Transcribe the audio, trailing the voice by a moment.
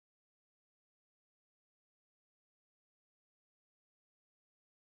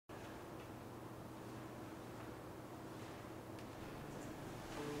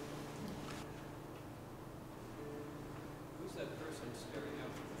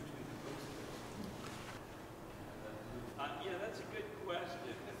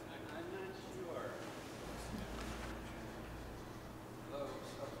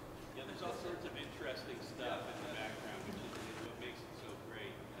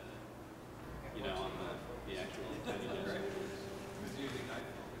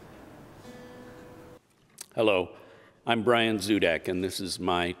Hello, I'm Brian Zudeck, and this is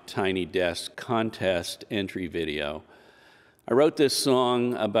my Tiny Desk Contest entry video. I wrote this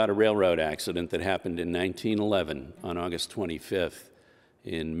song about a railroad accident that happened in 1911 on August 25th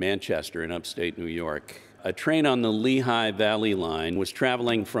in Manchester in upstate New York. A train on the Lehigh Valley Line was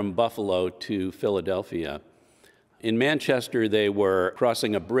traveling from Buffalo to Philadelphia. In Manchester, they were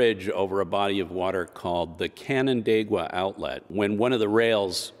crossing a bridge over a body of water called the Canandaigua Outlet when one of the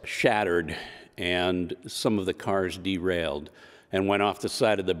rails shattered and some of the cars derailed and went off the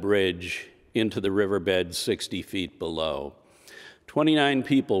side of the bridge into the riverbed 60 feet below. 29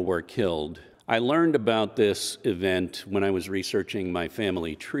 people were killed. I learned about this event when I was researching my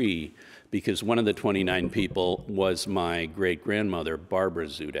family tree because one of the 29 people was my great-grandmother, Barbara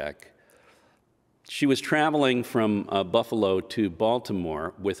Zudeck. She was traveling from Buffalo to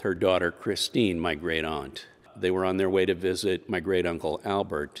Baltimore with her daughter, Christine, my great-aunt. They were on their way to visit my great-uncle,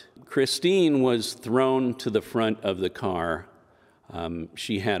 Albert. Christine was thrown to the front of the car.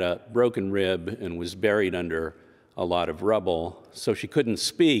 She had a broken rib and was buried under a lot of rubble, so she couldn't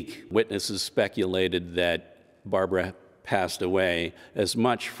speak. Witnesses speculated that Barbara passed away as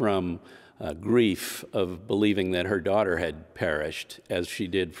much from grief of believing that her daughter had perished as she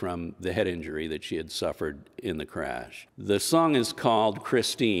did from the head injury that she had suffered in the crash. The song is called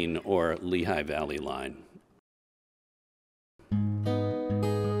Christine, or Lehigh Valley Line.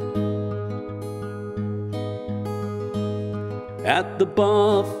 At the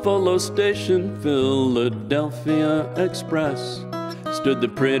Buffalo Station, Philadelphia Express, stood the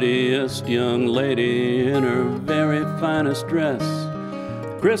prettiest young lady in her very finest dress.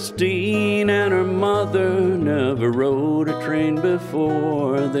 Christine and her mother never rode a train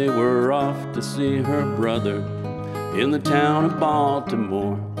before. They were off to see her brother in the town of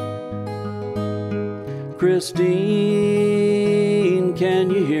Baltimore. Christine,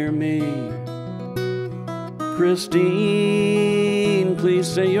 can you hear me? Christine, please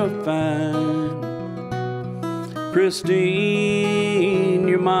say you're fine. Christine,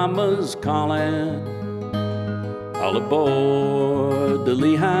 your mama's calling. All aboard the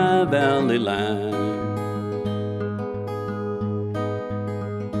Lehigh Valley Line.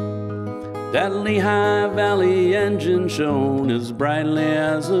 That Lehigh Valley engine shone as brightly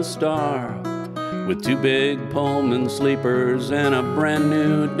as a star, with two big Pullman sleepers and a brand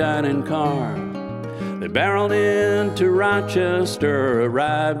new dining car. They barreled into Rochester,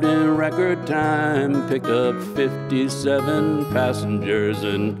 arrived in record time, picked up 57 passengers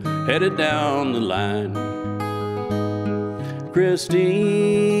and headed down the line. Christine,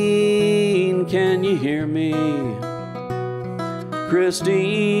 can you hear me?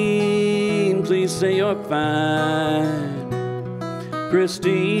 Christine, please say you're fine.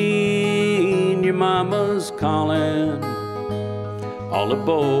 Christine, your mama's calling. All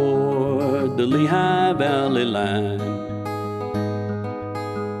aboard the Lehigh Valley Line.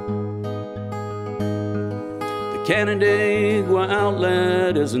 The Canandaigua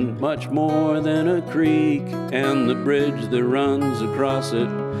Outlet isn't much more than a creek, and the bridge that runs across it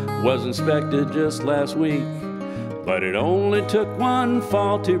was inspected just last week. But it only took one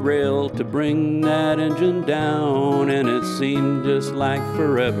faulty rail to bring that engine down, and it seemed just like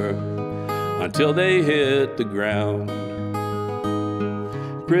forever until they hit the ground.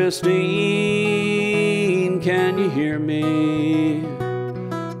 Christine, can you hear me?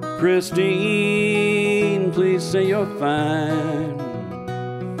 Christine, please say you're fine.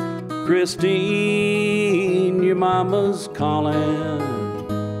 Christine, your mama's calling.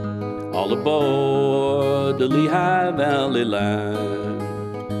 All aboard the Lehigh Valley Line.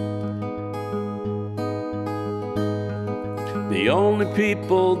 The only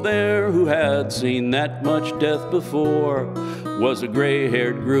people there who had seen that much death before was a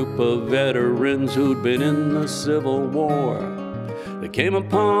gray-haired group of veterans who'd been in the Civil War. They came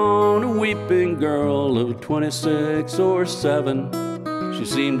upon a weeping girl of 26 or 7. She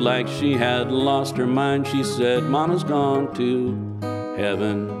seemed like she had lost her mind. She said, "Mama's gone to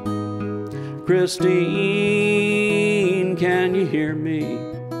heaven." Christine, can you hear me?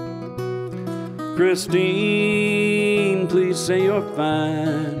 Christine, please say you're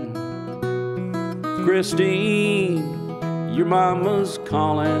fine. Christine, your mama's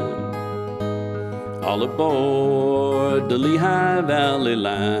calling. All aboard the Lehigh Valley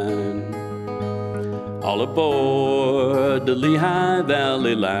Line. All aboard the Lehigh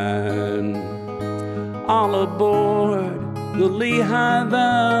Valley Line. All aboard the Lehigh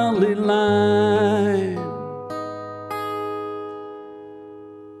Valley Line.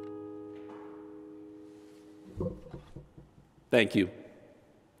 Thank you.